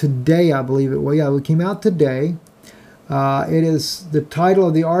today, I believe it was. Yeah, it came out today. The title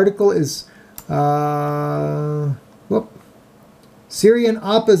of the article is Syrian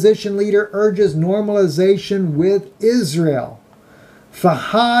opposition leader urges normalization with Israel.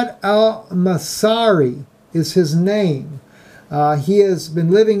 Fahad al-Masari is his name. He has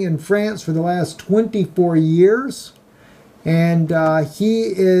been living in France for the last 24 years. And he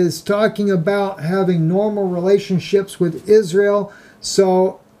is talking about having normal relationships with Israel.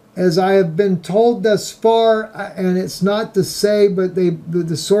 So, as I have been told thus far, and it's not to say, but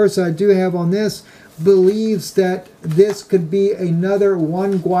the source I do have on this believes that this could be another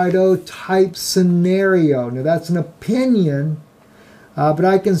Juan Guaido type scenario. Now that's an opinion, but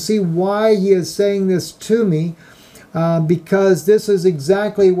I can see why he is saying this to me, because this is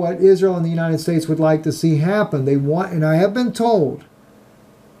exactly what Israel and the United States would like to see happen. They want, and I have been told,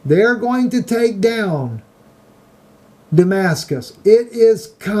 they're going to take down Damascus. It is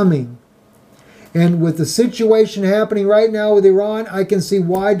coming. And with the situation happening right now with Iran, I can see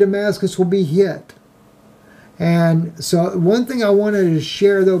why Damascus will be hit. And so one thing I wanted to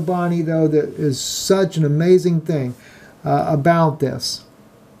share, though, Bonnie, though, that is such an amazing thing about this.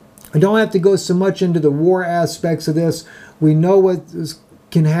 I don't have to go so much into the war aspects of this. We know what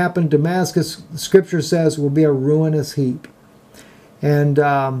can happen. Damascus, Scripture says, will be a ruinous heap. And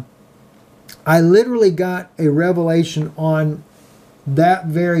I literally got a revelation on that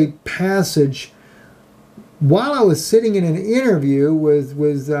very passage while I was sitting in an interview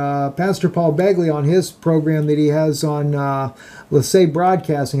with Pastor Paul Begley on his program that he has on, let's say,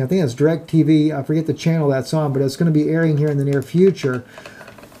 broadcasting. I think it's DirecTV. I forget the channel that's on, but it's going to be airing here in the near future.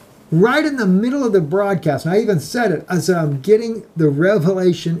 right in the middle of the broadcast, and I even said it, I said, I'm getting the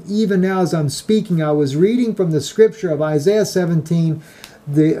revelation even now as I'm speaking. I was reading from the scripture of Isaiah 17,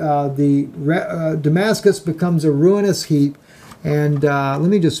 Damascus becomes a ruinous heap. And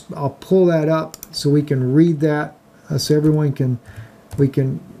I'll pull that up so we can read that, so everyone we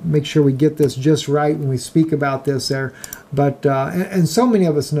can make sure we get this just right when we speak about this there. But, and so many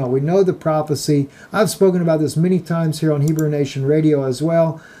of us know, we know the prophecy. I've spoken about this many times here on Hebrew Nation Radio as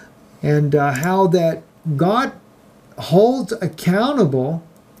well. And how that God holds accountable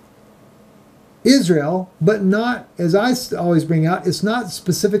Israel, but not, as I always bring out, it's not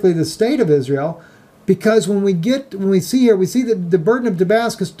specifically the state of Israel, because when we see that the burden of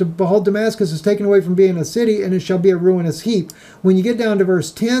Damascus, to behold, Damascus is taken away from being a city, and it shall be a ruinous heap. When you get down to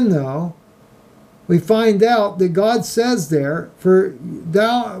verse 10, though, we find out that God says there, for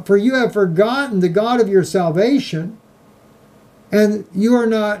you have forgotten the God of your salvation, and you are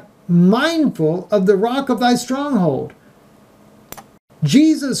not mindful of the rock of thy stronghold.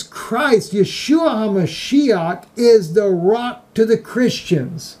 Jesus Christ, Yeshua HaMashiach, is the rock to the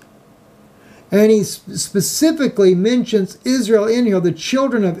Christians. And he specifically mentions Israel in here, the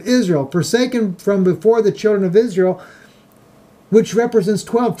children of Israel, forsaken from before the children of Israel, which represents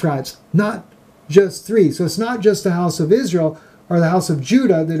 12 tribes, not just 3. So it's not just the house of Israel or the house of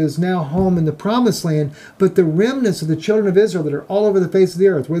Judah that is now home in the promised land, but the remnants of the children of Israel that are all over the face of the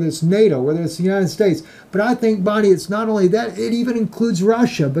earth, whether it's NATO, whether it's the United States. But I think, Bonnie, it's not only that, it even includes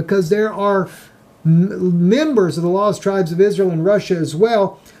Russia, because there are members of the lost tribes of Israel in Russia as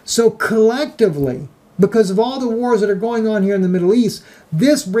well. So collectively, because of all the wars that are going on here in the Middle East,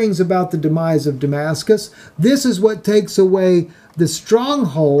 this brings about the demise of Damascus. This is what takes away the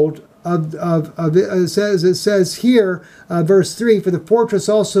stronghold of it says here, verse 3, for the fortress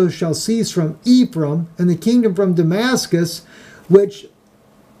also shall cease from Ephraim, and the kingdom from Damascus, which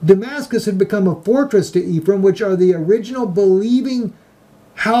Damascus had become a fortress to Ephraim, which are the original believing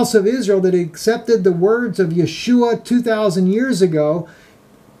house of Israel that accepted the words of Yeshua 2,000 years ago,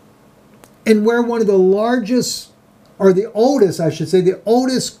 and where one of the largest, or the oldest, I should say, the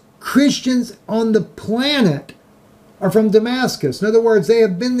oldest Christians on the planet are from Damascus. In other words, they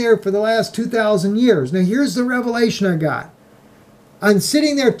have been there for the last 2,000 years. Now here's the revelation I got. I'm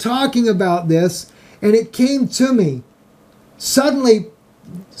sitting there talking about this, and it came to me. Suddenly,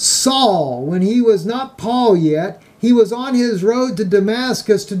 Saul, when he was not Paul yet, he was on his road to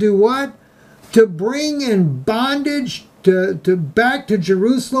Damascus to do what? To bring in bondage to back to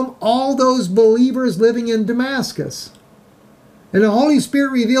Jerusalem all those believers living in Damascus. And the Holy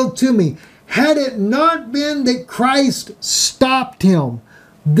Spirit revealed to me, had it not been that Christ stopped him,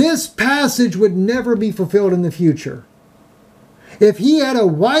 this passage would never be fulfilled in the future. If he had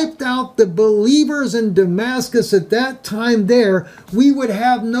wiped out the believers in Damascus at that time there, we would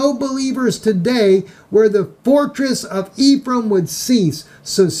have no believers today, where the fortress of Ephraim would cease.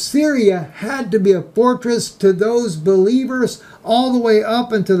 So Syria had to be a fortress to those believers all the way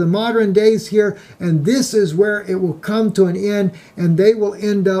up into the modern days here. And this is where it will come to an end, and they will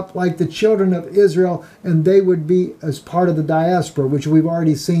end up like the children of Israel, and they would be as part of the diaspora, which we've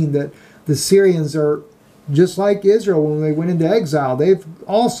already seen that the Syrians are just like Israel when they went into exile. They've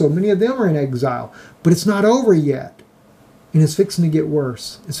also, many of them are in exile. But it's not over yet. And it's fixing to get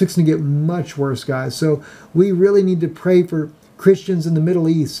worse. It's fixing to get much worse, guys. So we really need to pray for Christians in the Middle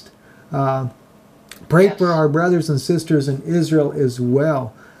East. Pray for our brothers and sisters in Israel as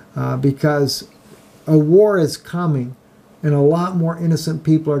well. Because a war is coming. And a lot more innocent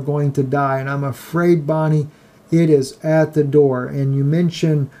people are going to die. And I'm afraid, Bonnie, it is at the door. And you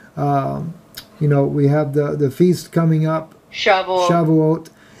mentioned... you know, we have the feast coming up, Shavuot,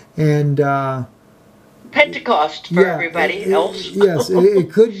 and Pentecost for everybody else. Yes,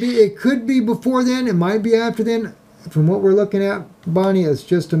 it could be before then. It might be after then. From what we're looking at, Bonnie, it's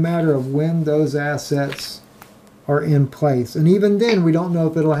just a matter of when those assets are in place. And even then, we don't know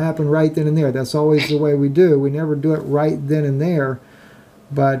if it'll happen right then and there. That's always the way we do. We never do it right then and there.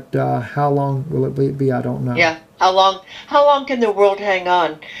 But how long will it be? I don't know. Yeah. How long can the world hang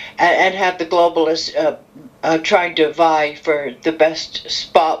on and have the globalists trying to vie for the best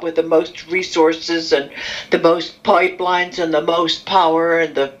spot with the most resources and the most pipelines and the most power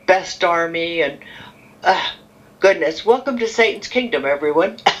and the best army and goodness, welcome to Satan's kingdom,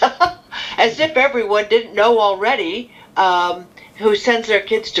 everyone. As if everyone didn't know already, who sends their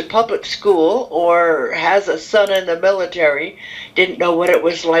kids to public school or has a son in the military, didn't know what it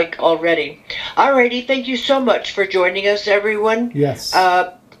was like already. Alrighty, thank you so much for joining us, everyone. Yes.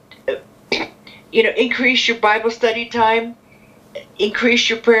 You know, increase your Bible study time, increase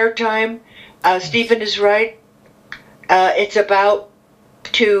your prayer time. Stephen is right. It's about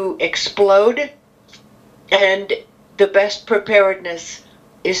to explode, and the best preparedness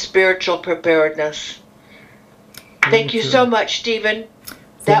is spiritual preparedness. Thank you so much, Stephen.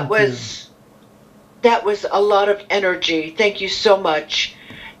 That was a lot of energy. Thank you so much.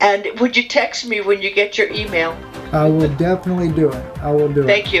 And would you text me when you get your email? I will definitely do it. I will do it.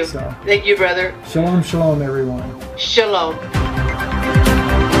 Thank you. So, thank you, brother. shalom, shalom, everyone. Shalom.